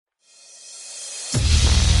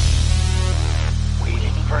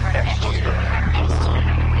It's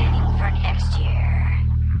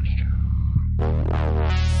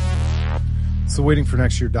the Waiting for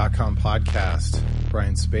Next Year.com podcast.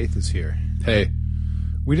 Brian Spaeth is here. Hey.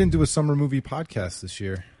 We didn't do a summer movie podcast this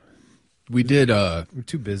year. We did. We're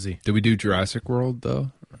too busy. Did we do Jurassic World,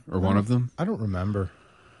 though? Or one of them? I don't remember.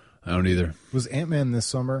 I don't either. Was Ant-Man this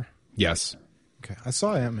summer? Yes. Okay, I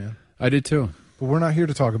saw Ant-Man. I did, too. But we're not here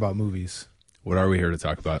to talk about movies. What are we here to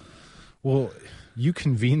talk about? Well, you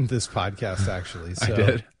convened this podcast, actually. So, I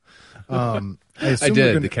did. I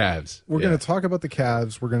did, the Cavs. We're going to talk about the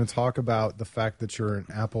Cavs. We're going to talk about the fact that you're an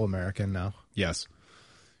Apple American now. Yes.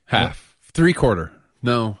 Half. Three-quarter.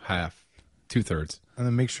 No, half. Two-thirds. And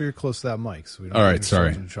then make sure you're close to that mic so we don't All right, get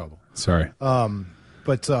sorry. in trouble. Sorry. So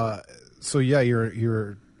yeah,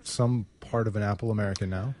 you're some part of an Apple American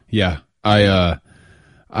now. Yeah. I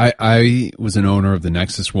was an owner of the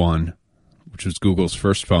Nexus 1, which was Google's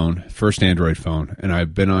first Android phone, and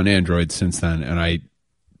I've been on Android since then. And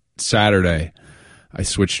Saturday, I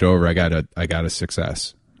switched over. I got a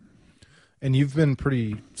 6S. And you've been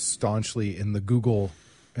pretty staunchly in the Google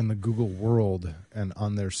world and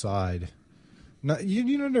on their side.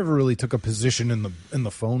 You never really took a position in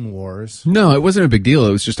the phone wars. No, it wasn't a big deal.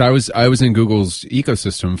 It was just I was in Google's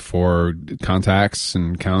ecosystem for contacts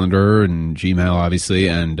and calendar and Gmail, obviously,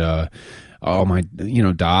 and all my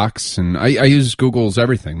docs, and I use Google's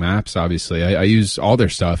everything, Maps, obviously. I use all their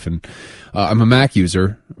stuff, and I'm a Mac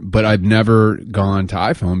user, but I've never gone to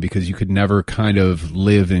iPhone because you could never kind of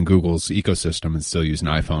live in Google's ecosystem and still use an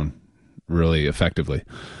iPhone really effectively.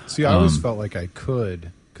 See, I always felt like I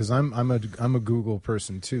could. Because I'm a Google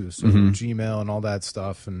person too, so Gmail and all that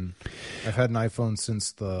stuff, and I've had an iPhone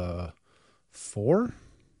since the 4.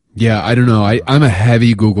 Yeah, I don't know. I'm a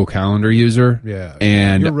heavy Google Calendar user. Yeah,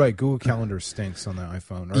 and you're right. Google Calendar stinks on the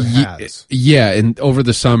iPhone, or has. Yeah, and over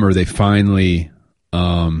the summer they finally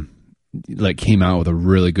came out with a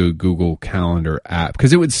really good Google Calendar app,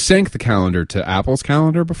 because it would sync the calendar to Apple's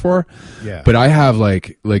calendar before. Yeah. But I have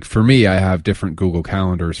like for me, I have different Google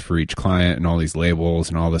Calendars for each client and all these labels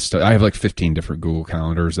and all this stuff. I have like 15 different Google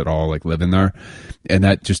Calendars that all like live in there, and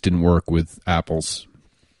that just didn't work with Apple's.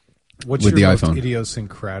 What's with your the most iPhone.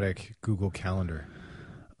 Idiosyncratic Google Calendar?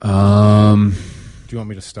 Do you want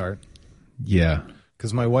me to start? Yeah.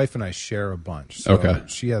 Because my wife and I share a bunch. So okay.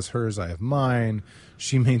 She has hers, I have mine.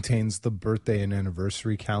 She maintains the birthday and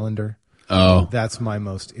anniversary calendar. Oh. That's my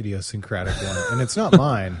most idiosyncratic one. And it's not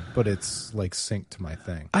mine, but it's like synced to my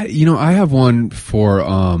thing. I have one for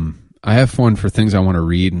things I want to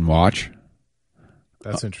read and watch.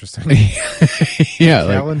 That's interesting. Yeah.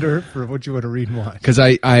 Calendar for what you want to read and watch. Because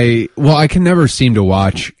I can never seem to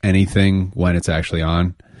watch anything when it's actually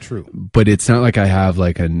on. True. But it's not like I have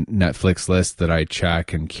like a Netflix list that I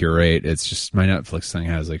check and curate. It's just my Netflix thing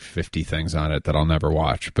has like 50 things on it that I'll never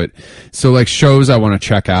watch. But so like shows I want to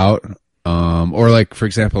check out, or like, for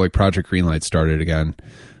example, like Project Greenlight started again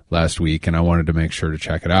last week, and I wanted to make sure to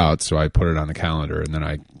check it out. So I put it on the calendar, and then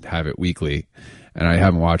I have it weekly, and I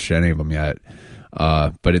haven't watched any of them yet.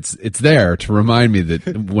 But it's there to remind me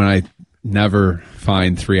that when I never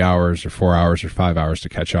find 3 hours or 4 hours or 5 hours to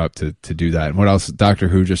catch up to do that. And what else? Doctor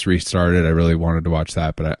Who just restarted. I really wanted to watch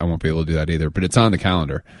that, but I won't be able to do that either. But it's on the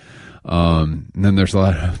calendar. And then there's a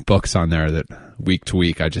lot of books on there that week to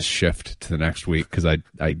week I just shift to the next week because I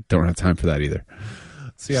don't have time for that either.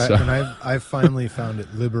 See, I've finally found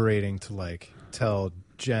it liberating to like tell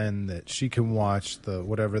Jen that she can watch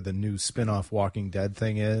whatever the new spin-off Walking Dead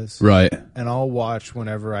thing is. Right. And I'll watch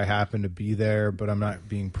whenever I happen to be there, but I'm not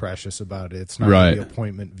being precious about it. It's not going to be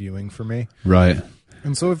appointment viewing for me. Right.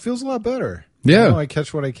 And so it feels a lot better. Yeah. I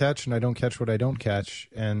catch what I catch and I don't catch what I don't catch.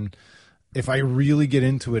 And if I really get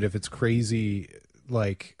into it, if it's crazy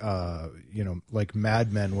like like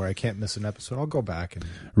Mad Men where I can't miss an episode, I'll go back and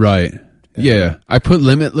Right. Yeah. I put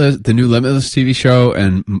Limitless, the new Limitless TV show,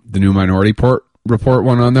 and the new Minority Report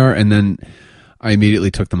one on there, and then I immediately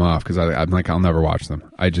took them off because I'm like, I'll never watch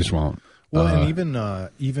them. I just won't. Well, and even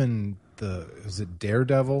is it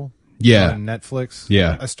Daredevil? Yeah, on Netflix.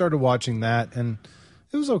 Yeah, I started watching that, and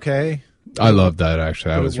it was okay. I loved that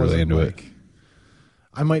actually. I was really into it.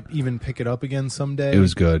 I might even pick it up again someday. It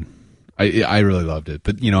was good. I really loved it,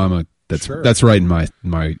 but that's right in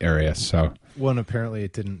my area. So and apparently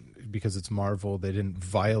it didn't, because it's Marvel. They didn't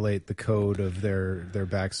violate the code of their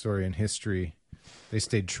backstory and history. They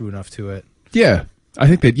stayed true enough to it. Yeah. I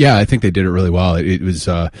think they did it really well. It was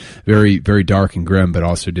very, very dark and grim, but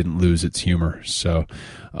also didn't lose its humor. So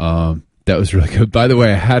that was really good. By the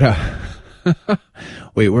way, I had a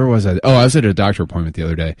wait, where was I? Oh, I was at a doctor appointment the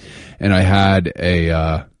other day, and I had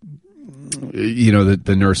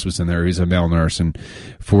the nurse was in there. He's a male nurse, and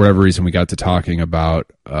for whatever reason, we got to talking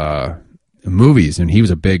about movies, and he was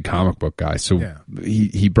a big comic book guy. So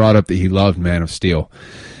he brought up that he loved Man of Steel,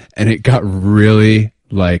 and it got really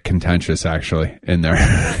like contentious actually in there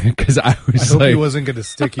because I hope he wasn't going to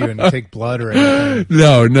stick you and take blood or anything.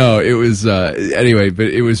 No, it was anyway, but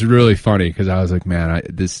it was really funny because I was like, man,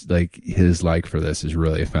 his like for this is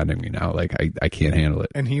really offending me now. Like I can't handle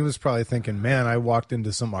it. And he was probably thinking, man, I walked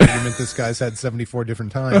into some argument this guy's had 74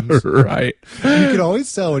 different times. Right. You could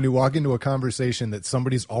always tell when you walk into a conversation that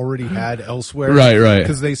somebody's already had elsewhere. Right.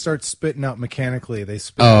 Because they start spitting out mechanically. They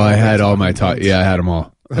spit. Oh, I had all my talk. Yeah, I had them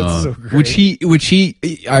all. That's so great. He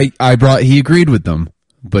agreed with them,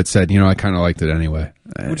 but said, I kind of liked it anyway.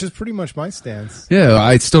 Which is pretty much my stance. Yeah,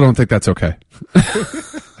 I still don't think that's okay.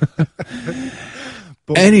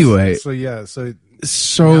 But anyway. So now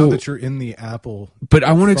that you're in the Apple. But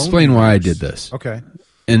I want to explain why I did this. Okay.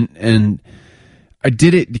 And I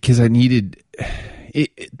did it because I needed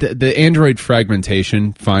the Android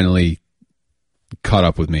fragmentation finally caught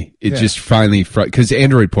up with me. It just finally, because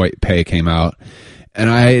Android Pay came out, and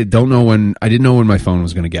I didn't know when my phone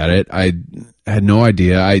was going to get it. I had no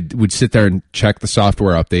idea. I would sit there and check the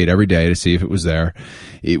software update every day to see if it was there.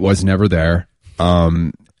 It was never there.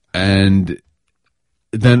 And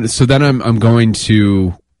then I'm going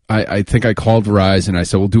to, I think I called Verizon. I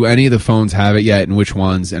said, well, do any of the phones have it yet, and which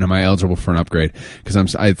ones, and am I eligible for an upgrade?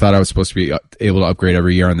 Because I thought I was supposed to be able to upgrade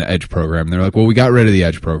every year on the Edge program. And they're like, well, we got rid of the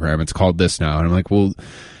Edge program. It's called this now. And I'm like, well,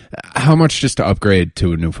 how much just to upgrade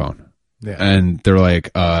to a new phone? Yeah. And they're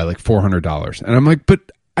like $400. And I'm like,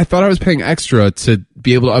 but I thought I was paying extra to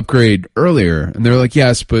be able to upgrade earlier. And they're like,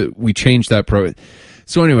 yes, but we changed that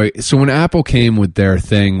So anyway, so when Apple came with their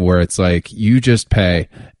thing where it's like, you just pay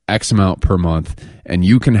X amount per month and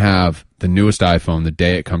you can have the newest iPhone the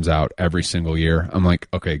day it comes out every single year, I'm like,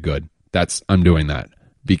 okay, good. I'm doing that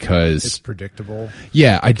because it's predictable.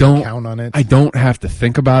 Yeah, I don't count on it. I don't have to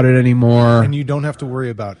think about it anymore. And you don't have to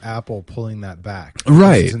worry about Apple pulling that back.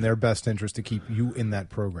 Right. It's in their best interest to keep you in that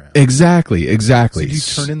program. Exactly. So do you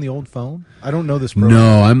turn in the old phone? I don't know this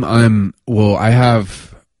program. No, I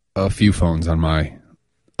have a few phones on my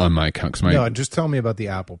account. No, just tell me about the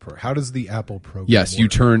Apple Pro. How does the Apple program Yes,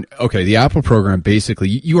 work? the Apple program basically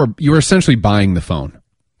you are essentially buying the phone.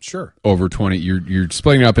 Sure. Over 20, you're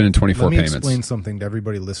splitting it up into 24 payments. Let me explain something to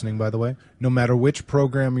everybody listening, by the way. No matter which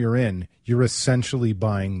program you're in, you're essentially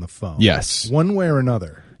buying the phone. Yes. One way or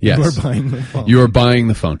another. Yes. You are buying the phone. You are buying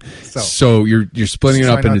the phone. So you're splitting it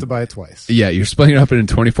up into... to buy it twice. Yeah, you're splitting it up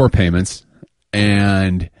into 24 payments.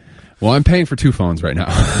 And, well, I'm paying for 2 phones right now,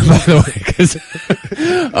 by the way, because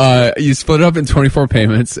you split it up in 24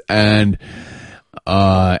 payments, and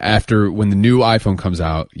when the new iPhone comes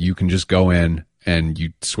out, you can just go in and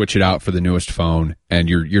you switch it out for the newest phone, and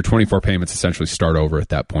your 24 payments essentially start over at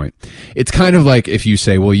that point. It's kind of like if you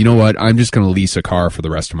say, well, you know what, I'm just going to lease a car for the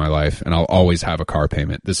rest of my life, and I'll always have a car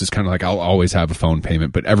payment. This is kind of like I'll always have a phone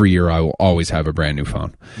payment, but every year I will always have a brand new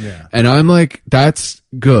phone. Yeah. And I'm like, that's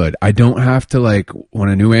good. I don't have to, like, when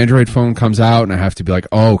a new Android phone comes out and I have to be like,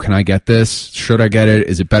 oh, can I get this? Should I get it?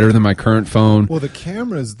 Is it better than my current phone? Well, the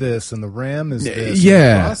camera is this, and the RAM is this,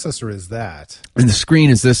 yeah, and the processor is that. And the screen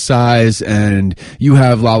is this size, and you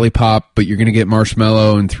have Lollipop, but you're going to get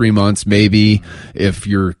Marshmallow in 3 months, maybe, if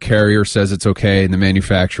your carrier says it's okay and the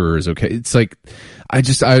manufacturer is okay. It's like, I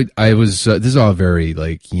was, this is all very,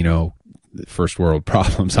 like, first world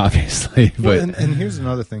problems, obviously. But well, and here's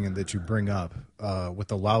another thing that you bring up with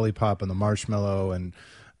the Lollipop and the Marshmallow,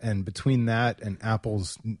 and between that and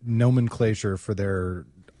Apple's nomenclature for their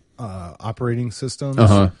operating systems,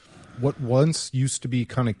 what once used to be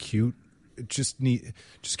kind of cute, just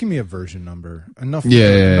give me a version number. Enough with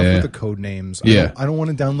the code names. I don't want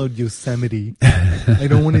to download Yosemite. I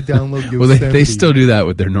don't want to download Yosemite. Well, they still do that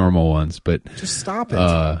with their normal ones, but just stop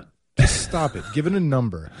it. Just stop it. Give it a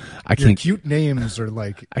number. Your cute names are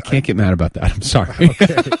like... I can't get mad about that. I'm sorry.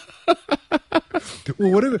 Okay.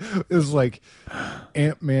 Well, what if it was like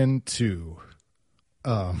Ant-Man 2,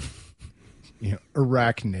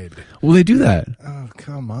 Arachnid. Well, they do that. Oh,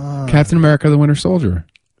 come on. Captain America, the Winter Soldier.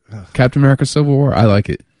 Captain America, Civil War. I like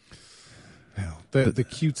it. Well, the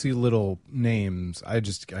cutesy little names, I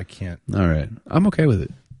can't. All right. I'm okay with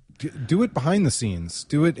it. Do it behind the scenes.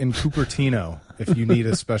 Do it in Cupertino if you need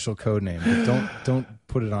a special code name. But don't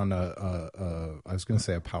put it on I was going to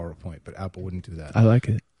say a PowerPoint, but Apple wouldn't do that. I like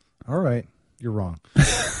it. All right. You're wrong.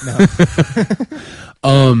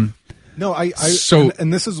 No,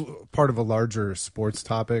 and this is part of a larger sports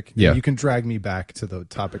topic. Yeah. You can drag me back to the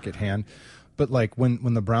topic at hand. But like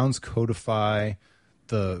when the Browns codify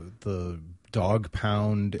the dog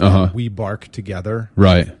pound and we bark together.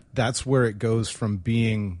 Right. That's where it goes from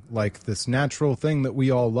being like this natural thing that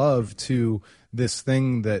we all love to this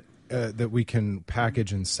thing that we can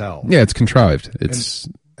package and sell. Yeah, it's contrived.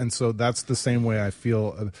 And so that's the same way I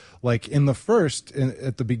feel. Like in the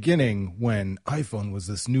at the beginning, when iPhone was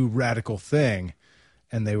this new radical thing,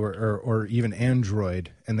 and they were, or even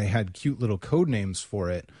Android, and they had cute little code names for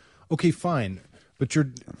it. Okay, fine, but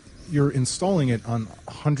you're installing it on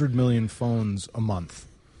 100 million phones a month.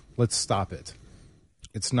 Let's stop it.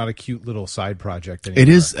 It's not a cute little side project anymore. It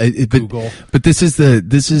is, Google. But this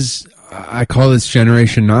is I call this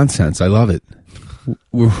generation nonsense. I love it.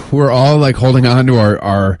 We're all like holding on to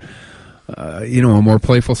our a more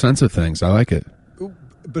playful sense of things. I like it.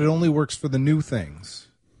 But it only works for the new things.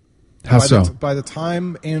 How so? By the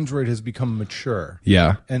time Android has become mature,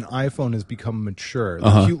 and iPhone has become mature,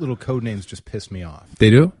 the cute little code names just piss me off. They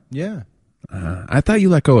do? Yeah. I thought you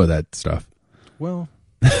let go of that stuff. Well,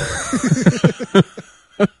 I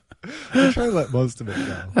try to let most of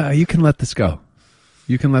it go. You can let this go.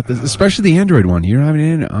 You can let this, especially the Android one. You're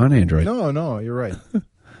having it on Android. No, you're right.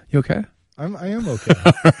 You okay? I am okay.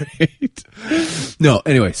 All right. No,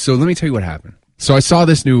 anyway, so let me tell you what happened. So I saw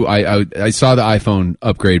this new, I saw the iPhone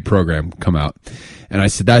upgrade program come out, and I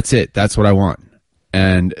said, that's it. That's what I want.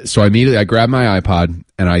 And so I grabbed my iPod,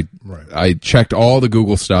 and I checked all the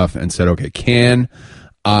Google stuff and said, okay, can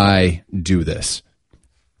I do this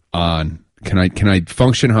can I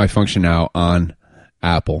function how I function now on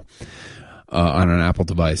Apple, on an Apple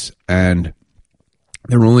device? And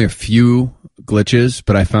there were only a few glitches,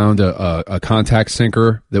 but I found a contact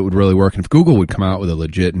syncer that would really work. And if Google would come out with a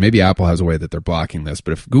legit, and maybe Apple has a way that they're blocking this,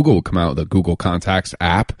 but if Google would come out with a Google Contacts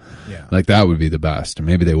app, like that would be the best. And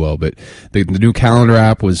maybe they will. But the new calendar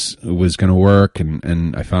app was going to work,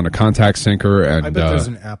 and I found a contact syncer. And I bet there's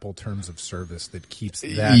an Apple terms of service that keeps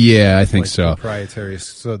that. Yeah, I think so. Proprietary,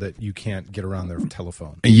 so that you can't get around their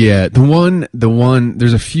telephone. Yeah, the one.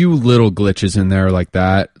 There's a few little glitches in there like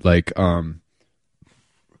that, like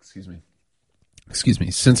Excuse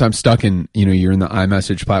me. Since I'm stuck in, you're in the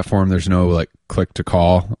iMessage platform, there's no like click to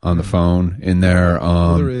call on the phone in there.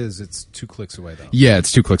 Well, there is. It's 2 clicks away though. Yeah,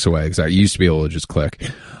 it's 2 clicks away. Exactly. You used to be able to just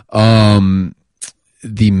click.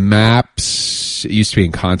 The maps, it used to be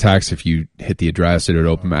in contacts. If you hit the address, it would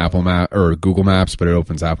open Apple Map or Google Maps, but it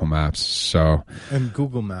opens Apple Maps. So. And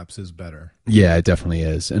Google Maps is better. Yeah, it definitely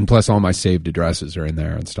is. And plus all my saved addresses are in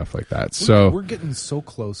there and stuff like that. So. We're getting so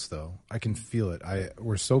close though. I can feel it.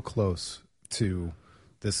 We're so close to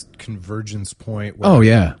this convergence point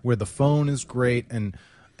where the phone is great and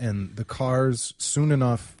the cars soon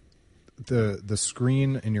enough the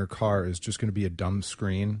screen in your car is just going to be a dumb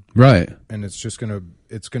screen, right? And it's going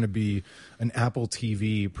to be an Apple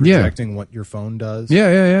TV projecting what your phone does.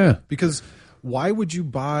 Yeah. Because why would you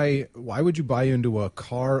buy into a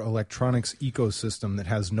car electronics ecosystem that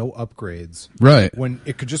has no upgrades, right? When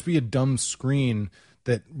it could just be a dumb screen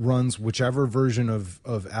that runs whichever version of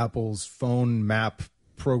Apple's phone map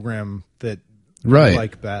program that you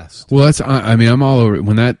like best. Well, I'm all over it.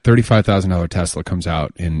 When that $35,000 Tesla comes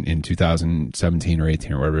out in 2017 or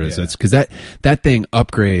 18 or whatever it is, it's because that thing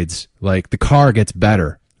upgrades. Like the car gets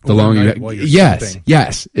better the longer you.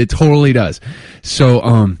 Yes, it totally does.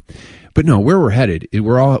 So, but no, where we're headed,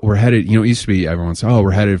 we're headed. It used to be everyone's,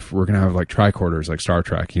 we're going to have like tricorders like Star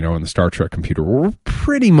Trek, in the Star Trek computer. We're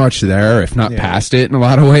pretty much there, if not past it in a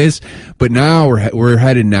lot of ways. But now we're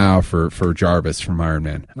headed now for Jarvis from Iron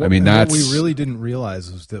Man. What we really didn't realize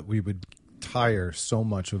is that we would tire so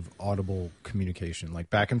much of audible communication, like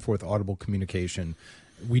back and forth audible communication.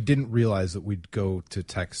 We didn't realize that we'd go to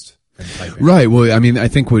text and typing. Right. Well, I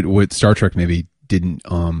think what Star Trek maybe didn't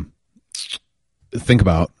think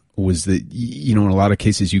about was that, in a lot of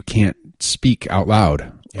cases you can't speak out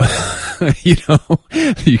loud. Yeah.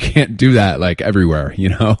 You can't do that like everywhere,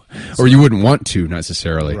 or you wouldn't want to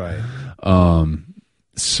necessarily. Right.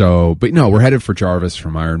 But no, we're headed for Jarvis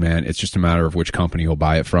from Iron Man. It's just a matter of which company you'll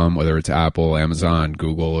buy it from, whether it's Apple, Amazon,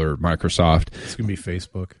 Google, or Microsoft. It's going to be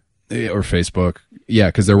Facebook. Or Facebook. Yeah,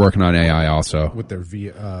 because they're working on AI also. With their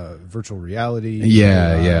virtual reality.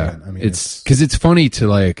 Yeah. It's because it's funny to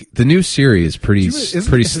like the new Siri is pretty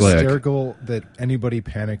slick. Hysterical that anybody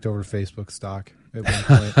panicked over Facebook stock at one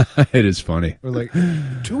point. It is funny. We're like,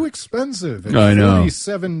 too expensive. At I know.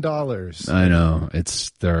 $47. I know.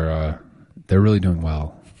 They're really doing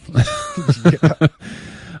well.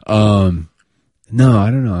 No,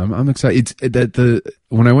 I don't know. I'm excited.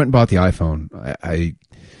 When I went and bought the iPhone,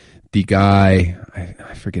 the guy,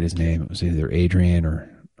 I forget his name. It was either Adrian or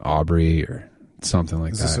Aubrey or something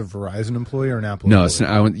like that. Is this a Verizon employee or an Apple No,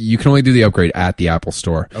 employee? you can only do the upgrade at the Apple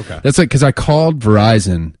store. Okay. That's like, because I called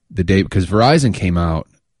Verizon the day, because Verizon came out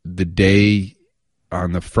the day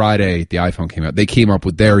on the Friday the iPhone came out. They came up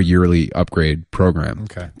with their yearly upgrade program.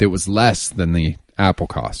 Okay. That was less than the Apple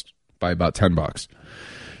cost by about $10.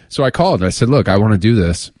 So I called and I said, look, I want to do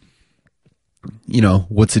this. You know,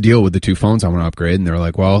 what's the deal with the two phones I want to upgrade? And they're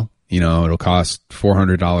like, well, you know, it'll cost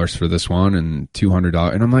 $400 for this one and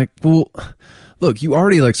 $200. And I'm like, well, look, you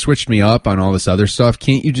already like switched me up on all this other stuff.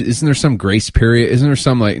 Can't you isn't there some grace period? Isn't there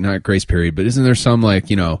some like, not grace period, but isn't there some like,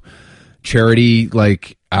 you know, charity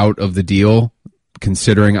like out of the deal,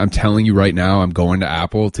 considering I'm telling you right now, I'm going to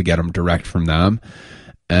Apple to get them direct from them.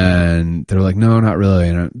 And they're like, no, not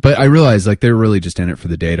really. But I realized like they're really just in it for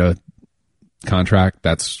the data contract.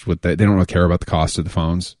 That's what they don't really care about the cost of the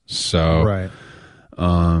phones. So, Right.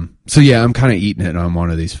 So yeah, I'm kind of eating it on one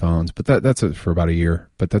of these phones, but that's it for about a year,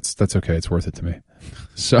 but that's okay. It's worth it to me.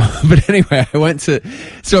 So, but anyway, I went to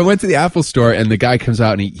the Apple store and the guy comes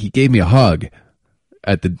out and he gave me a hug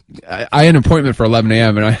I had an appointment for 11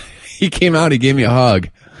 a.m. and he came out, he gave me a hug.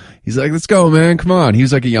 He's like, let's go, man. Come on. He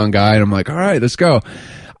was like a young guy. And I'm like, all right, let's go.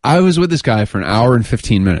 I was with this guy for an hour and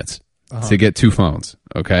 15 minutes to get two phones.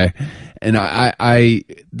 Okay. And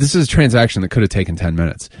this is a transaction that could have taken 10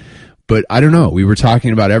 minutes. But I don't know. We were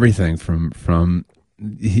talking about everything from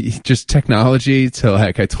just technology to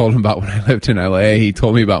like I told him about when I lived in LA. He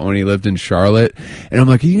told me about when he lived in Charlotte, and I'm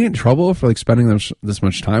like, "Are you getting in trouble for like spending this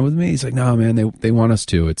much time with me?" He's like, "No, man. They want us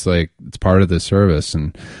to. It's like it's part of the service."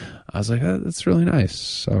 And I was like, "That's really nice."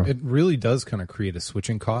 So it really does kind of create a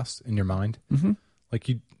switching cost in your mind. Mm-hmm. Like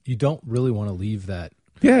you don't really want to leave that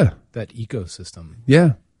ecosystem.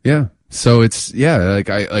 Yeah. So it's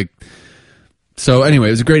So anyway,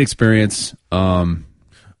 it was a great experience.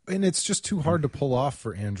 And it's just too hard to pull off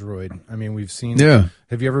for Android. I mean, we've seen. Yeah.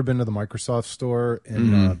 Have you ever been to the Microsoft store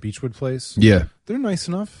in Beechwood Place? Yeah. They're nice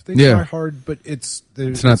enough. They try hard, but it's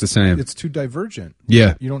not the same. It's too divergent.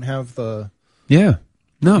 Yeah. You don't have the. Yeah.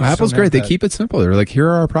 No, Apple's great. They keep it simple. They're like, here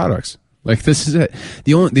are our products. Like, this is it.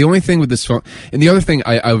 The only thing with this phone, and the other thing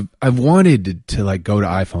I've wanted to like go to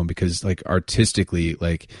iPhone because like artistically,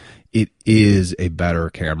 like it is a better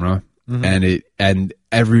camera. Mm-hmm. And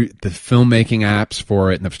the filmmaking apps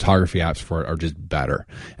for it and the photography apps for it are just better.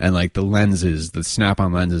 And like the lenses, the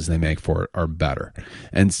snap-on lenses they make for it are better.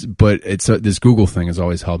 But it's this Google thing has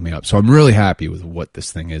always held me up. So I'm really happy with what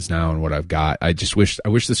this thing is now and what I've got. I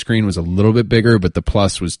wish the screen was a little bit bigger, but the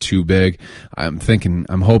Plus was too big. I'm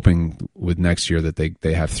hoping with next year that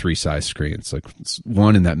they have 3 size screens, like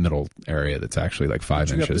one in that middle area that's actually like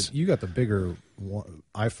 5 inches. You got the bigger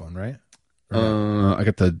iPhone, right? I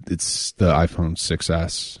got it's the iPhone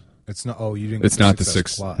 6S. It's not. Oh, you didn't. It's get not the the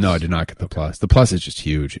 6. Plus. No, I did not get the Plus. The Plus is just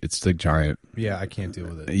huge. It's like giant. Yeah, I can't deal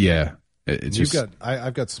with it. Yeah, it's just.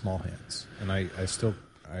 I've got small hands, and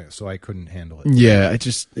so I couldn't handle it. Yeah,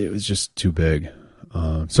 it was just too big.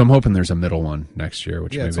 So I'm hoping there's a middle one next year,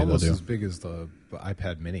 which maybe it's almost they'll do. as big as the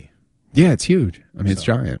iPad Mini. Yeah, it's huge. I mean, it's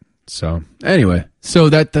giant. So anyway, so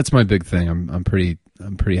that's my big thing. I'm pretty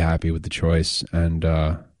happy with the choice, and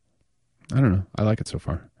I don't know. I like it so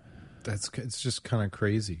far. It's just kind of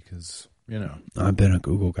crazy because I've been a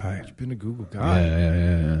Google guy. You've been a Google guy.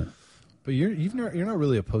 Yeah. But you're not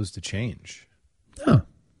really opposed to change. No,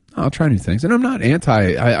 I'll try new things, and I'm not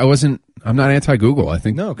I'm not anti Google. I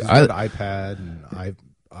think no, because you got iPad and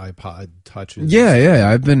iPod touches. Yeah.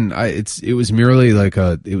 It was merely like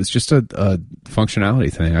it was just a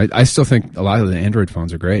functionality thing. I still think a lot of the Android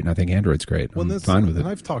phones are great, and I think Android's great. I'm fine with it. And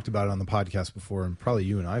I've talked about it on the podcast before, and probably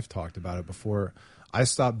you and I've talked about it before. I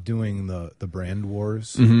stopped doing the brand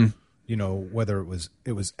wars. Mm-hmm. You know, whether it was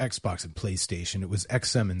Xbox and PlayStation, it was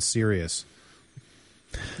XM and Sirius.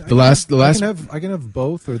 I can have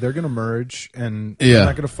both, or they're going to merge, and they're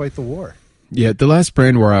not going to fight the war. Yeah, the last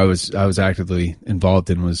brand war I was actively involved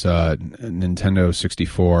in was Nintendo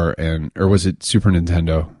 64 or was it Super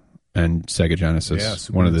Nintendo and Sega Genesis? Yeah,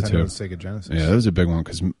 Super one of Nintendo the two. And Sega Genesis. Yeah, that was a big one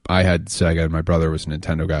because I had Sega and my brother was a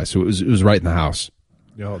Nintendo guy, so it was right in the house.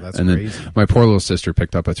 Oh, that's and crazy. Then my poor little sister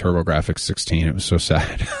picked up a TurboGrafx 16. It was so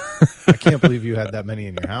sad. I can't believe you had that many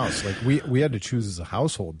in your house. Like we had to choose as a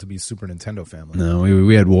household to be Super Nintendo family. No,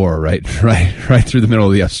 we had war right through the middle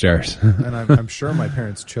of the upstairs. And I'm sure my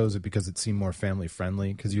parents chose it because it seemed more family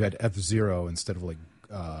friendly. Because you had F-Zero instead of like,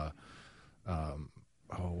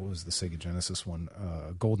 what was the Sega Genesis one?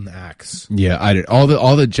 Golden Axe. Yeah, I did all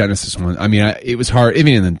the Genesis ones. I mean, it was hard.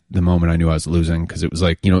 Even in the moment, I knew I was losing because it was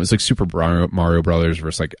like it was like Super Mario Brothers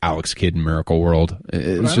versus like Alex Kidd and Miracle World.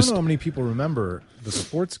 It was I just. don't know how many people remember the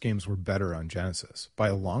sports games were better on Genesis by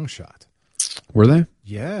a long shot. Were they?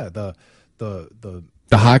 Yeah, the the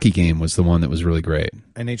hockey game was the one that was really great.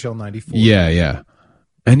 NHL 94. Yeah.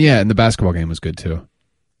 And the basketball game was good too.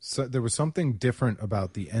 So there was something different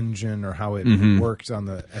about the engine or how it worked on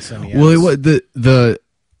the SNES. Well, it was the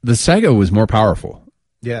Sega was more powerful.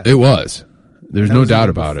 Yeah, it was. There's no doubt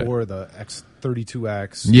about it. Before the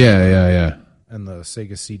X32X. Yeah. And the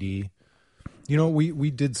Sega CD. You know, we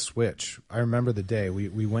did switch. I remember the day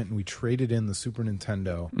we went and we traded in the Super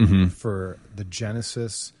Nintendo for the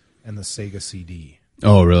Genesis and the Sega CD.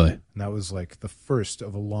 Oh, really? And that was like the first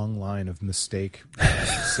of a long line of mistake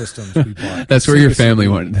systems we bought. That's where Sega your family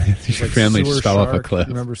CD, went. Your like family just fell off a cliff.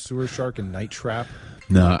 Remember Sewer Shark and Night Trap?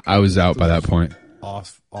 No, I was out by that point.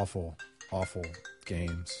 Awful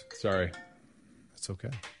games. Sorry. It's okay.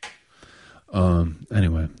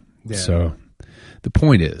 Anyway, so the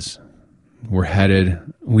point is,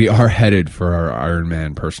 we are headed for our Iron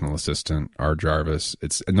Man personal assistant, our Jarvis.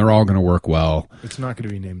 And they're all going to work well. It's not going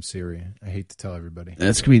to be named Siri. I hate to tell everybody.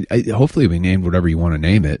 It's going to be, hopefully it'll be named whatever you want to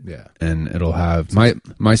name it. Yeah. And it'll have,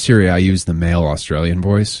 my Siri, I use the male Australian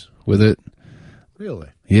voice with it. Really?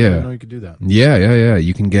 Yeah. I didn't know you could do that. Yeah.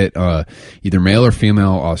 You can get either male or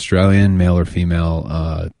female Australian, male or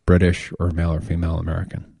female British, or male or female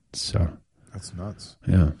American. So. That's nuts.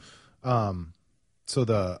 Yeah. So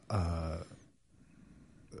the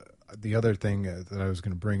other thing that I was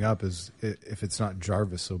going to bring up is if it's not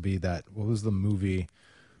Jarvis, it'll be that. What was the movie?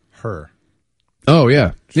 Her. Oh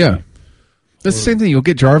yeah. That's the same thing. You'll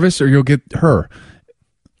get Jarvis, or you'll get Her,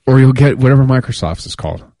 or you'll get whatever Microsoft's is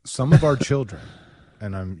called. Some of our children,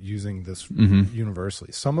 and I'm using this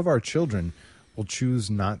universally, some of our children will choose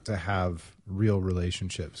not to have real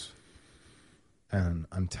relationships. And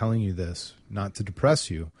I'm telling you this not to depress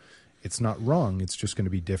you. It's not wrong. It's just going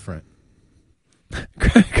to be different.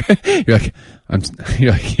 You're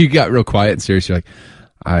like, you got real quiet and serious. You're like,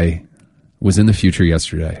 I was in the future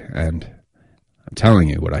yesterday, and I'm telling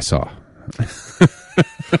you what I saw.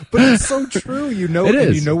 But it's so true. You know, it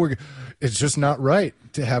is. You know, it's just not right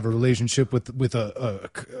to have a relationship with a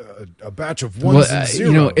batch of ones and zeros.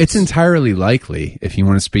 You know, it's entirely likely, if you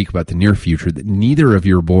want to speak about the near future, that neither of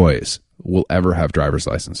your boys will ever have driver's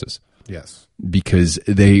licenses. Yes, because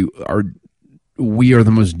we are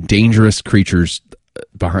the most dangerous creatures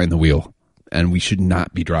behind the wheel, and we should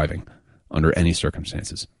not be driving under any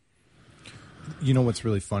circumstances. You know what's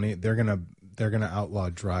really funny? They're gonna outlaw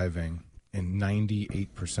driving in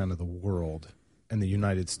 98% of the world, and the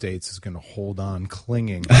United States is going to hold on,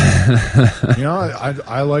 clinging. You know,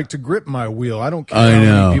 I like to grip my wheel. I don't care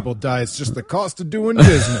how many people die. It's just the cost of doing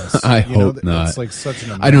business. I hope not. It's like such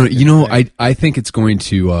an American I don't. You know, thing. I think it's going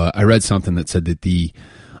to. I read something that said that the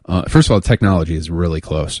first of all, the technology is really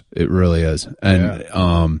close. It really is,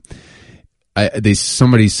 and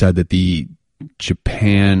somebody said that the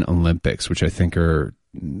Japan Olympics, which I think are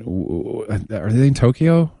they in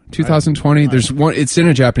Tokyo 2020? There's one. It's in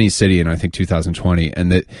a Japanese city in I think 2020,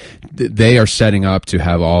 and that they are setting up to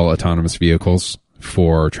have all autonomous vehicles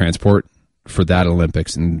for transport for that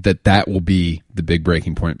Olympics, and that will be the big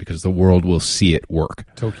breaking point because the world will see it work.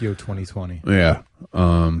 Tokyo 2020. Yeah.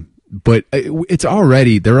 But it's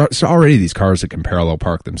already there's already these cars that can parallel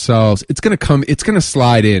park themselves. It's going to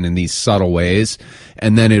slide in these subtle ways,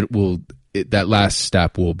 and then that last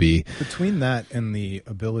step will be between that and the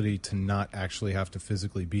ability to not actually have to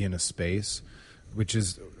physically be in a space, which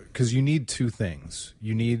is because you need two things.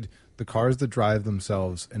 You need the cars that drive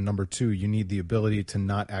themselves, and number two, you need the ability to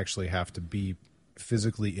not actually have to be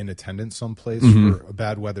physically in attendance someplace for a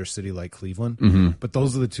bad weather city like Cleveland. But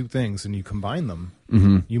those are the two things, and you combine them,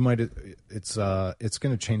 you might. It's going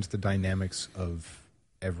to change the dynamics of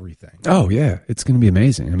everything. Oh yeah, it's going to be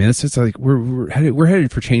amazing. I mean, it's like we're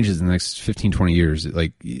headed for changes in the next 15, 20 years.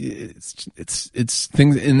 Like it's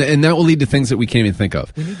things, and that will lead to things that we can't even think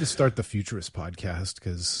of. We need to start the Futurist podcast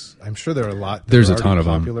because I'm sure there are a lot. There's a ton of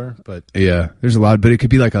popular, them, but yeah, there's a lot. But it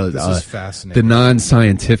could be like this is fascinating. The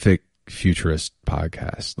non-scientific futurist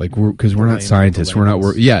podcast, like because we're not scientists,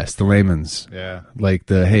 the layman's, like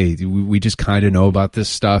we just kind of know about this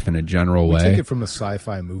stuff in a general way. Take it from a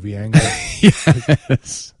sci-fi movie angle.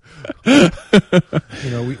 Yes. You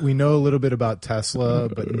know, we know a little bit about Tesla,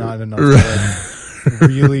 but not enough to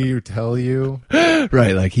really tell you.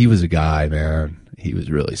 Right, like he was a guy, man. He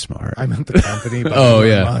was really smart. I meant the company, but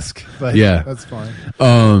Elon Musk. But yeah, that's fine.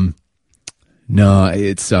 No,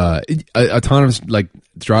 it's autonomous, like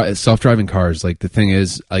self-driving cars. Like the thing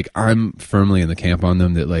is, like I'm firmly in the camp on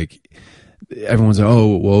them that like everyone's like,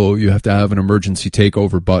 oh, well, you have to have an emergency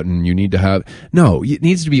takeover button. You need to have it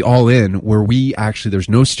needs to be all in where there's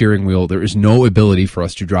no steering wheel. There is no ability for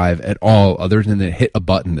us to drive at all other than to hit a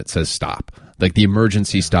button that says stop. like the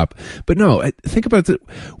emergency stop. But no, think about it.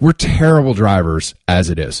 We're terrible drivers as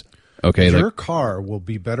it is. Okay, your car will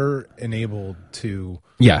be better enabled to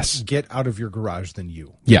get out of your garage than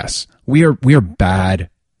you. Yes, we are bad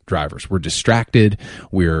drivers. We're distracted.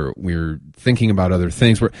 We're thinking about other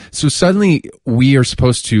things. So suddenly we are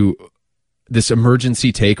supposed to this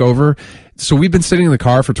emergency takeover. So we've been sitting in the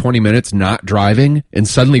car for 20 minutes not driving, and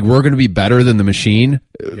suddenly we're going to be better than the machine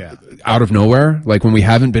out of nowhere. Like when we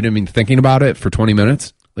haven't been thinking about it for 20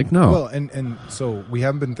 minutes. Like, no. Well, and so we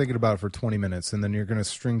haven't been thinking about it for 20 minutes, and then you're going to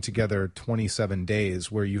string together 27 days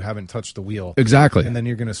where you haven't touched the wheel. Exactly. And then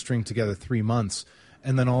you're going to string together 3 months.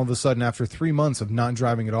 And then all of a sudden, after 3 months of not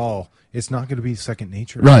driving at all, it's not going to be second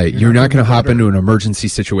nature. Right. You're not going to hop into an emergency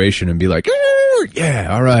situation and be like, yeah,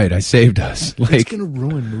 all right, I saved us. Like, it's going to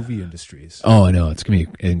ruin movie industries. Oh, I know. It's going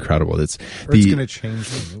to be incredible. It's going to change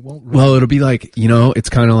them. It won't ruin well, it'll be like, it's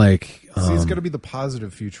kind of like... See, it's got to be the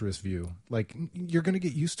positive futurist view. Like, you're going to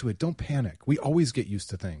get used to it. Don't panic. We always get used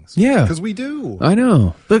to things. Yeah. Because we do. I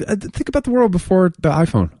know. Look, think about the world before the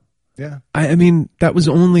iPhone. Yeah. I mean, that was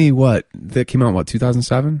only that came out,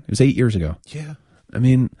 2007? It was 8 years ago. Yeah. I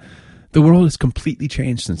mean, the world has completely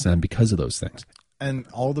changed since then because of those things. And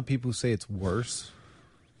all the people who say it's worse,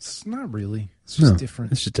 it's not really. It's just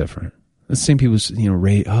different. It's just different. The same people,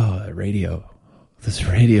 radio. This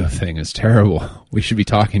radio thing is terrible. We should be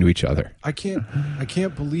talking to each other. I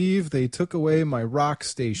can't believe they took away my rock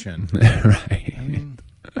station. Right. I mean,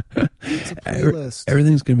 it's a playlist.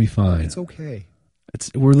 Everything's going to be fine. It's okay.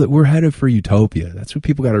 We're headed for utopia. That's what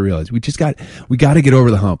people got to realize. We got to get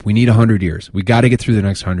over the hump. We need 100 years. We got to get through the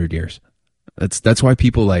next 100 years. That's why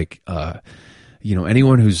people like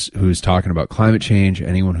anyone who's talking about climate change,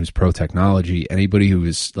 anyone who's pro technology, anybody who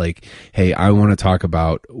is like, hey, I want to talk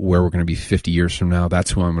about where we're going to be 50 years from now.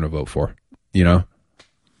 That's who I'm going to vote for. Yeah.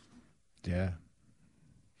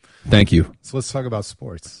 Thank you. So let's talk about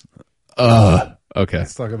sports. Okay.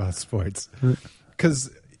 Let's talk about sports. Because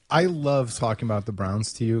I love talking about the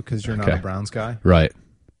Browns to you because you're not a Browns guy. Right.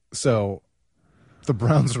 So the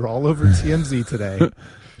Browns are all over TMZ today.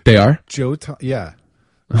 They are? Yeah.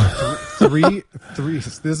 Three.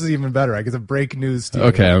 This is even better. I get to break news to you.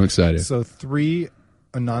 Okay, I'm excited. So 3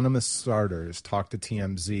 anonymous starters talked to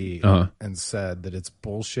TMZ and said that it's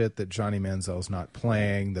bullshit that Johnny Manziel's not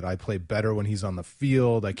playing, that I play better when he's on the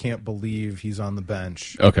field. I can't believe he's on the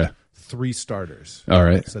bench. Okay. 3 starters. All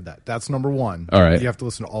right. Said that. That's number 1. All right. You have to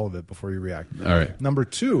listen to all of it before you react. All right. Number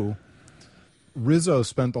 2, Rizzo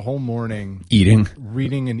spent the whole morning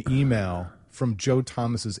reading an email from Joe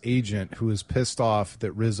Thomas's agent, who was pissed off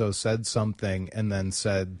that Rizzo said something and then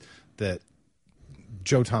said that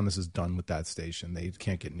Joe Thomas is done with that station. They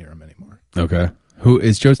can't get near him anymore. Okay. Who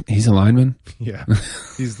is Joe? He's a lineman? Yeah.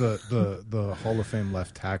 He's the Hall of Fame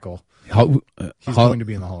left tackle. He's Hall, going to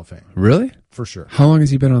be in the Hall of Fame. Really? For sure. How long has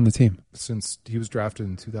he been on the team? Since he was drafted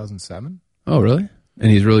in 2007. Oh, really? And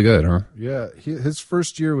he's really good, huh? Yeah. His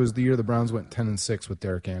first year was the year the Browns went 10-6 with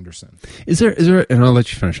Derek Anderson. Is there, and I'll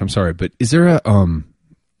let you finish, I'm sorry, but is there a,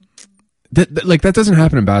 that doesn't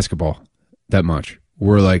happen in basketball that much,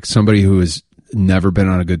 where like somebody who has never been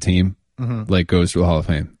on a good team, like goes to the Hall of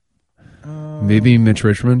Fame? Maybe Mitch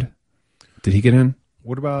Richmond? Did he get in?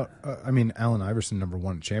 What about, Allen Iverson never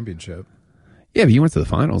won a championship. Yeah, but he went to the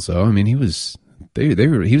finals, though. I mean, he was he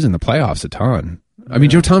was in the playoffs a ton. I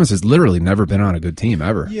mean, Joe Thomas has literally never been on a good team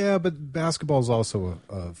ever. Yeah, but basketball is also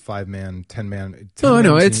a 5-man, 10-man. No, I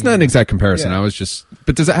know. It's not an exact comparison. Yeah.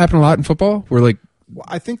 But does that happen a lot in football? Where like, well,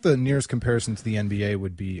 I think the nearest comparison to the NBA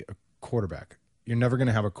would be a quarterback. You're never going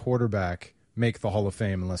to have a quarterback make the Hall of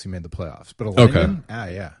Fame unless he made the playoffs. But a lineman,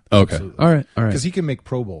 yeah. Okay. Absolutely. All right. Because he can make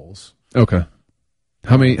Pro Bowls. Okay.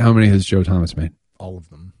 How many has Joe Thomas made? All of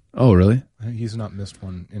them. Oh, really? He's not missed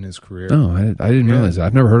one in his career. No, I didn't realize that.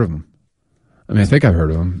 I've never heard of him. I mean, I think I've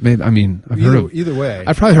heard of him. Maybe, I've heard of either way.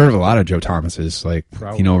 I've probably heard of a lot of Joe Thomases, like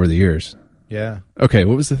over the years. Yeah. Okay,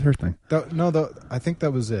 what was the third thing? I think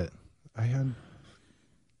that was it. I had,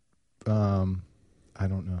 I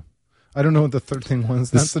don't know. I don't know what the third thing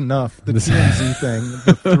was. That's enough. The TMZ thing,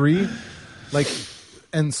 the 3, like,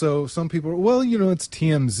 and so some people are, well, it's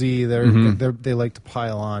TMZ. They like to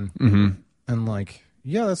pile on, and like,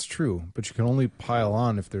 yeah, that's true. But you can only pile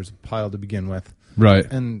on if there's a pile to begin with, right?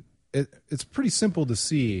 And it's pretty simple to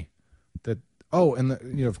see that. Oh, and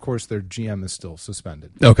of course, their GM is still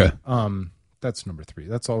suspended. Okay. That's number 3.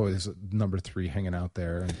 That's always number 3 hanging out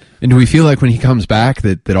there. And do we feel like when he comes back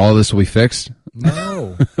that all this will be fixed?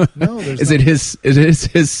 No. Is it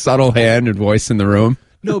his subtle hand and voice in the room?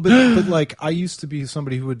 No, but like I used to be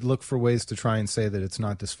somebody who would look for ways to try and say that it's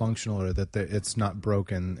not dysfunctional or that it's not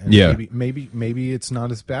broken. And yeah. maybe it's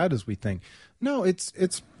not as bad as we think. No, it's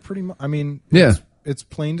pretty much. I mean, yeah, it's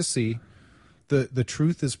plain to see. The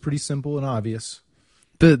truth is pretty simple and obvious.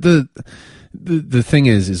 The thing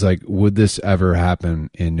is like, would this ever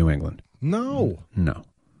happen in New England? No.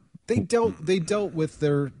 They dealt with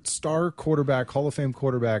their star quarterback, Hall of Fame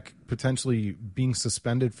quarterback, potentially being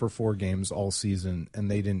suspended for 4 games all season, and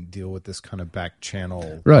they didn't deal with this kind of back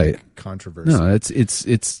channel controversy. No,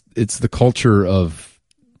 it's the culture of,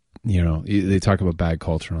 they talk about bad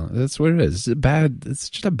culture. That's what it is. It's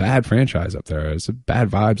just a bad franchise up there. It's bad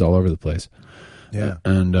vibes all over the place. Yeah,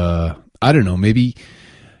 and I don't know, maybe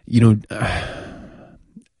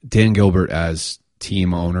Dan Gilbert as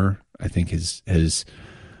team owner, I think has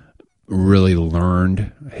really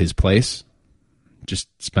learned his place. Just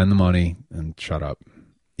spend the money and shut up,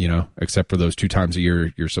 except for those 2 times a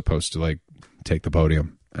year you're supposed to like take the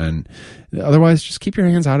podium, and otherwise just keep your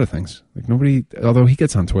hands out of things. Like nobody, although he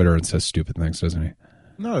gets on Twitter and says stupid things, doesn't he?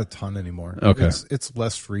 Not a ton anymore. Okay. It's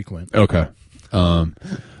less frequent. Okay.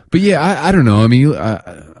 But yeah, I don't know. I mean,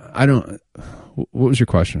 I don't, what was your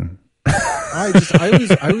question? I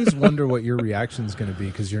always wonder what your reaction is going to be,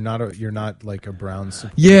 because you're not like a Browns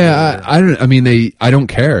supporter. Yeah, I don't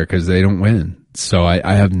care because they don't win. So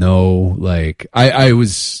I have no, like, I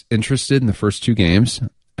was interested in the first 2 games,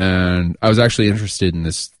 and I was actually interested in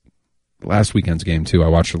this last weekend's game too. I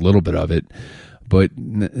watched a little bit of it, but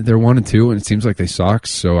they're 1-2, and it seems like they suck.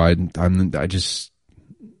 So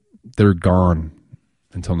they're gone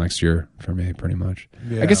until next year for me, pretty much.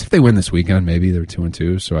 Yeah. I guess if they win this weekend, maybe they're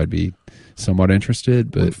 2-2, so I'd be somewhat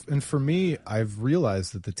interested. But and for me, I've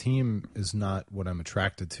realized that the team is not what I'm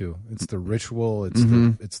attracted to. It's the ritual.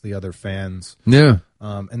 It's the other fans. Yeah.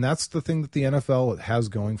 And that's the thing that the NFL has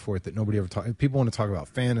going for it that nobody ever talks. People want to talk about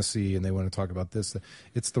fantasy and they want to talk about this.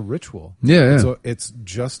 It's the ritual. Yeah. So it's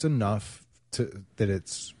just enough that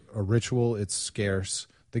it's a ritual. It's scarce.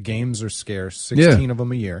 The games are scarce. 16 of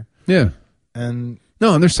them a year. Yeah. And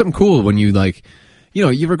there's something cool when you like, you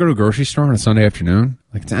ever go to a grocery store on a Sunday afternoon,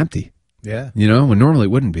 like it's empty. Yeah. When normally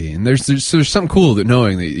it wouldn't be. And there's something cool that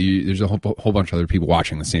knowing that there's a whole bunch of other people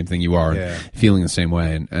watching the same thing you are, and feeling the same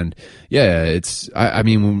way. And yeah, I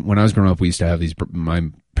mean, when I was growing up, we used to have my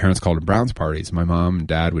parents called them Browns parties. My mom and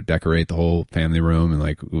dad would decorate the whole family room and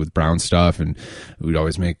like with Brown stuff, and we'd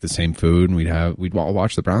always make the same food, and we'd all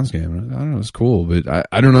watch the Browns game. I don't know, it was cool, but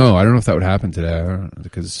I don't know. I don't know if that would happen today. I don't know,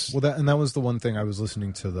 because that was the one thing I was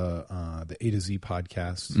listening to the A to Z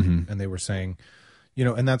podcast, and they were saying,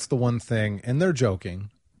 and that's the one thing, and they're joking,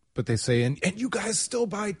 but they say, and you guys still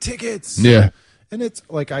buy tickets. Yeah. And it's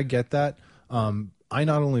like, I get that. I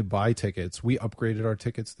not only buy tickets, we upgraded our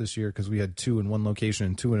tickets this year because we had 2 in one location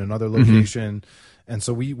and 2 in another location. And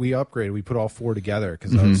so we upgraded. We put all 4 together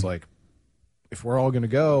because I was like, if we're all going to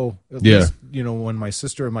go, at least, when my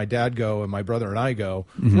sister and my dad go and my brother and I go,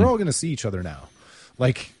 we're all going to see each other now.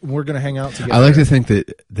 Like, we're going to hang out together. I like to think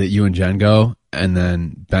that you and Jen go, and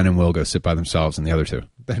then Ben and Will go sit by themselves and the other 2.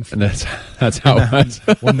 And that's how it was.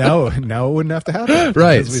 Well, now it wouldn't have to happen.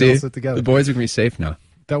 Right. We all sit together. The boys are going to be safe now.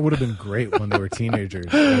 That would have been great when they were teenagers.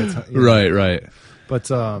 Right. But it's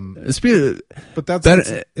not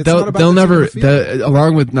about they'll never,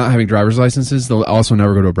 along with not having driver's licenses, they'll also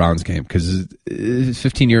never go to a Browns game because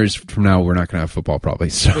 15 years from now we're not going to have football probably.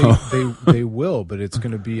 So they will, but it's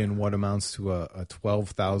going to be in what amounts to a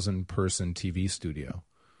 12,000 person TV studio.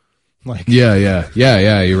 Like, yeah,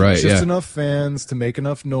 you're right. Just enough fans to make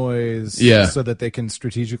enough noise, so that they can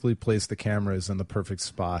strategically place the cameras in the perfect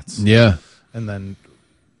spots. Yeah, and then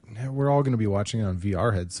we're all going to be watching it on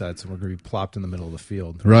VR headsets, and we're going to be plopped in the middle of the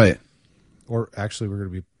field. Right. Or actually, we're going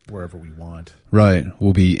to be wherever we want. Right.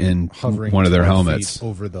 We'll be in hovering one of their helmets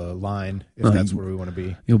over the line, if that's where we want to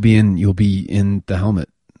be. You'll be in the helmet.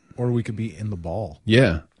 Or we could be in the ball.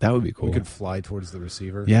 Yeah, that would be cool. We could fly towards the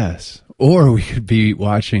receiver. Yes. Or we could be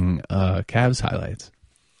watching Cavs highlights.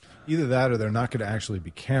 Either that, or they're not going to actually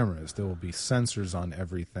be cameras. There will be sensors on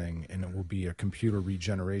everything, and it will be a computer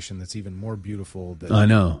regeneration that's even more beautiful. I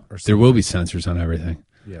know. There will be sensors on everything.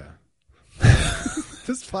 Yeah.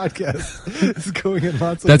 This podcast is going in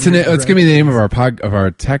lots of. It's going to be the name of our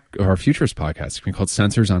futures podcast. It's going to be called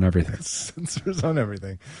Sensors on Everything. Sensors on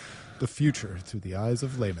Everything. The future through the eyes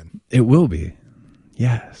of laymen. It will be.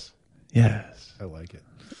 Yes. I like it.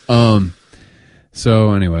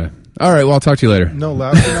 So anyway, all right. Well, I'll talk to you later. No,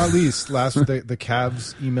 last but not least, the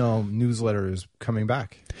Cavs email newsletter is coming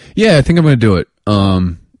back. Yeah, I think I'm going to do it.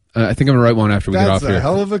 I think I'm going to write one after we get off here. That's a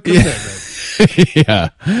hell of a commitment. Yeah.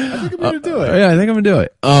 I think I'm going to do it. Yeah, I think I'm going to do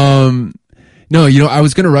it. No, I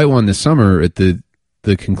was going to write one this summer at the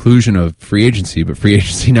the conclusion of free agency, but free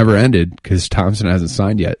agency never ended because Thompson hasn't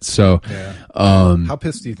signed yet. So, how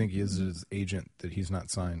pissed do you think he is at his agent that he's not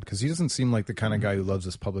signed? Because he doesn't seem like the kind of guy who loves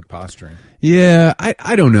this public posturing. Yeah,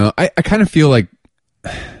 I don't know. I kind of feel like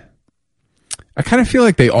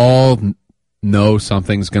they all know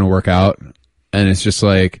something's going to work out, and it's just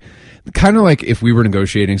like kind of like if we were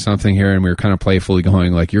negotiating something here and we were kind of playfully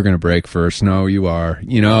going like, you're going to break first. No, you are,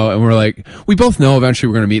 and we're like, we both know eventually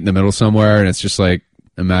we're going to meet in the middle somewhere. And it's just like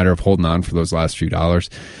a matter of holding on for those last few dollars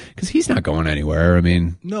because he's not going anywhere. I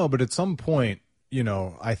mean, no, but at some point,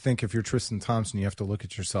 I think if you're Tristan Thompson, you have to look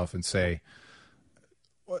at yourself and say,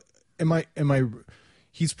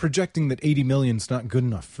 he's projecting that 80 million is not good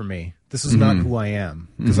enough for me. This is not who I am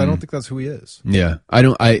because I don't think that's who he is. Yeah.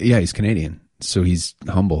 He's Canadian. So he's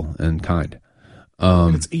humble and kind.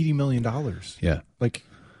 And it's $80 million. Yeah. Like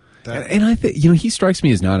that. And I think, he strikes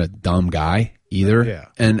me as not a dumb guy either. Yeah.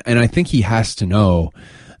 And I think he has to know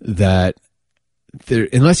that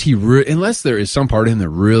unless there is some part of him that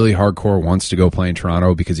really hardcore wants to go play in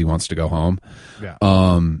Toronto because he wants to go home.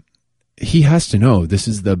 Yeah. He has to know this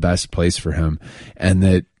is the best place for him and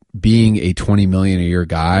that being a $20 million a year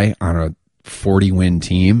guy on a 40-win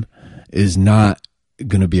team is not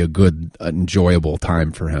going to be a good, enjoyable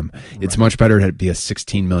time for him. Right. It's much better to be a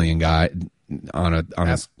 16 million guy on a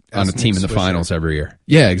team in the finals every year.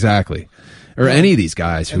 Yeah, exactly. Or any of these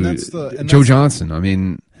guys Joe Johnson. I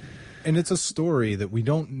mean, and it's a story that we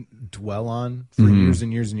don't dwell on for years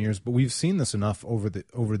and years and years, but we've seen this enough over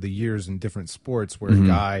the years in different sports where a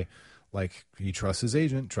guy like he trusts his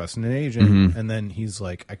agent, trusting an agent, and then he's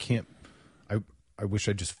like, I wish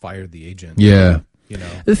I just fired the agent. Yeah.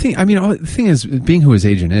 The thing is, being who his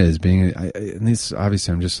agent is, and this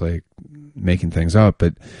obviously I'm just like making things up,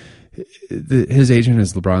 but his agent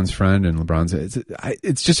is LeBron's friend, and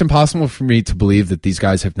it's just impossible for me to believe that these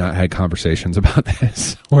guys have not had conversations about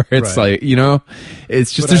this. Where it's like,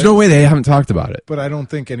 it's just there's no way they haven't talked about it. But I don't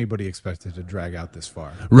think anybody expected to drag out this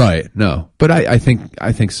far. Right? No, but I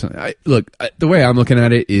think so. Look, the way I'm looking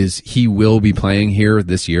at it is he will be playing here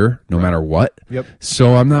this year, no matter what. Yep.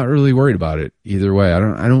 So I'm not really worried about it either way.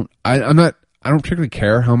 I don't particularly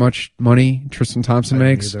care how much money Tristan Thompson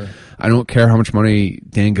makes. I don't care how much money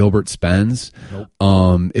Dan Gilbert spends.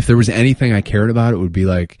 Nope. If there was anything I cared about, it would be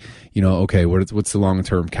like, okay, what's the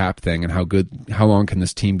long-term cap thing and how long can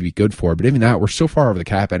this team be good for? But even that, we're so far over the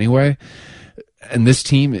cap anyway. And this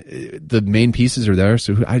team, the main pieces are there.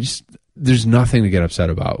 So there's nothing to get upset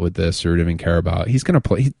about with this or even care about. He's going to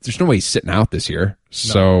play. There's no way he's sitting out this year.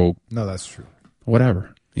 So no, that's true.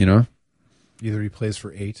 Whatever, Either he plays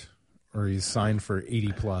for 8 or he's signed for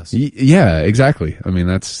 80 plus. Yeah, exactly. I mean,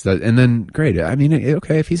 that's that. And then great. I mean,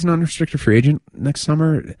 okay, if he's an unrestricted free agent next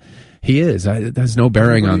summer, he is. It has no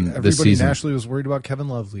bearing on this season. Everybody nationally was worried about Kevin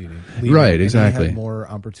Love leaving. Right, exactly. And he had more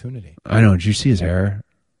opportunity. I know. Did you see his hair?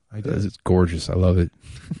 I did. It's gorgeous. I love it.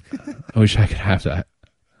 I wish I could have that.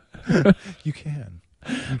 You can.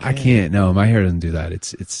 I can't. No, my hair doesn't do that. It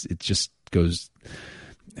just goes.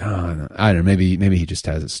 I don't know. Maybe he just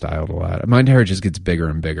has it styled a lot. My hair just gets bigger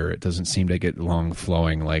and bigger. It doesn't seem to get long,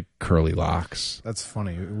 flowing like curly locks. That's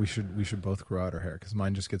funny. We should both grow out our hair because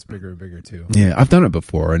mine just gets bigger and bigger too. Yeah, I've done it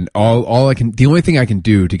before, and the only thing I can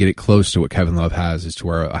do to get it close to what Kevin Love has is to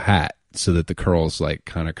wear a hat so that the curls like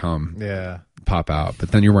kind of pop out.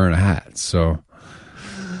 But then you're wearing a hat, so.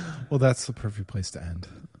 Well, that's the perfect place to end.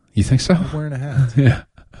 You think so? I'm wearing a hat. Yeah.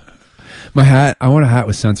 My hat. I want a hat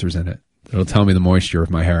with sensors in it. It'll tell me the moisture of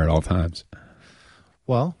my hair at all times.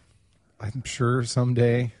 Well, I'm sure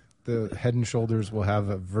someday the Head and Shoulders will have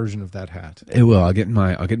a version of that hat. It will. I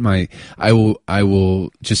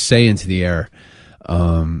will just say into the air,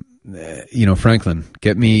 Franklin,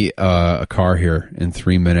 get me a car here in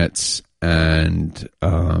 3 minutes, and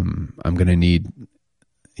I'm going to need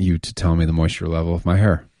you to tell me the moisture level of my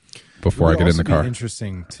hair before I get in the car. It would be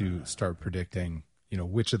interesting to start predicting,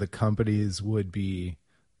 which of the companies would be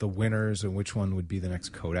the winners and which one would be the next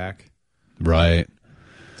Kodak. Right.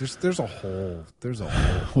 There's a whole.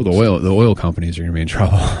 Well, the oil companies are going to be in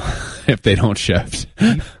trouble if they don't shift.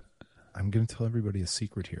 I'm going to tell everybody a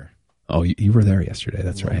secret here. Oh, you were there yesterday.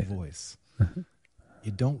 That's right. Voice.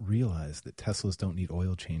 You don't realize that Teslas don't need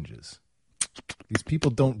oil changes. These people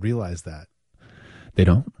don't realize that. They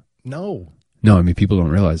don't? No. No, I mean, people don't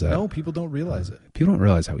realize that. No, people don't realize it. People don't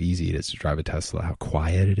realize how easy it is to drive a Tesla, how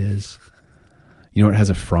quiet it is. You know, it has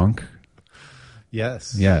a frunk.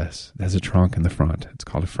 Yes. Yes. It has a trunk in the front. It's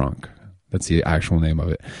called a frunk. That's the actual name of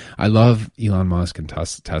it. I love Elon Musk and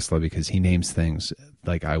Tesla because he names things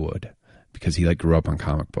like I would, because he grew up on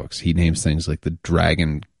comic books. He names things like the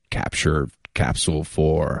Dragon Capture Capsule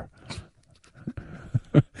 4.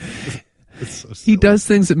 So he does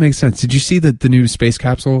things that make sense. Did you see the new space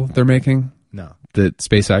capsule they're making? No. That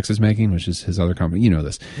SpaceX is making, which is his other company. You know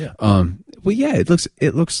this. Yeah. Well, yeah, it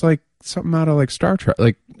looks like something out of like Star Trek,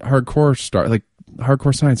 like hardcore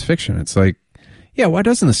science fiction. It's like, yeah, why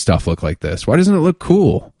doesn't this stuff look like this? Why doesn't it look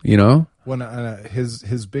cool? You know? When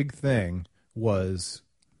his big thing was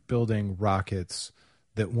building rockets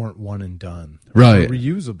that weren't one and done, right?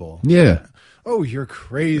 Reusable. Yeah. Oh, you're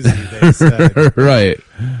crazy, they said. Right.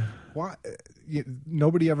 Why?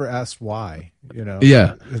 Nobody ever asked why. You know.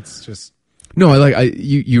 Yeah. It's just. No,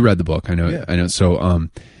 you read the book. I know. Yeah. I know. So,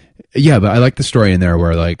 yeah, but I like the story in there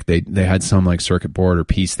where like they had some like circuit board or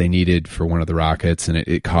piece they needed for one of the rockets, and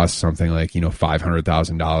it cost something like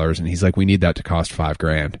 $500,000, and he's like, we need that to cost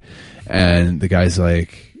 $5,000, and the guy's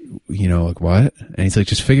like, like what? And he's like,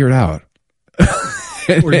 just figure it out.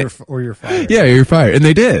 or you're fired. Yeah, you're fired, and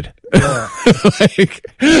they did. Yeah.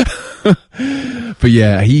 But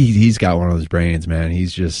yeah, he's got one of those brains, man.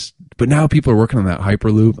 He's just. But now people are working on that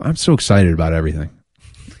Hyperloop. I'm so excited about everything.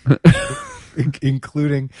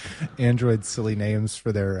 Including Android's silly names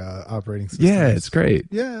for their operating systems. Yeah, it's great.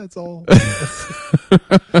 Yeah, it's all.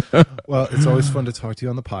 Well, it's always fun to talk to you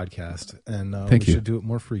on the podcast, and we should do it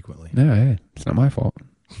more frequently. Yeah, hey, it's not my fault.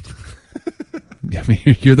 I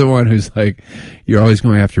mean, you're the one who's like, you're always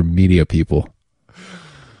going after media people.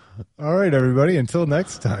 All right, everybody. Until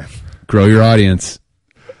next time. Grow your audience.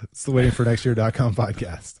 It's the waitingfornextyear.com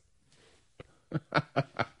podcast.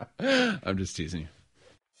 I'm just teasing you.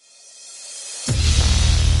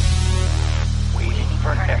 Waiting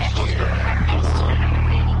for next year.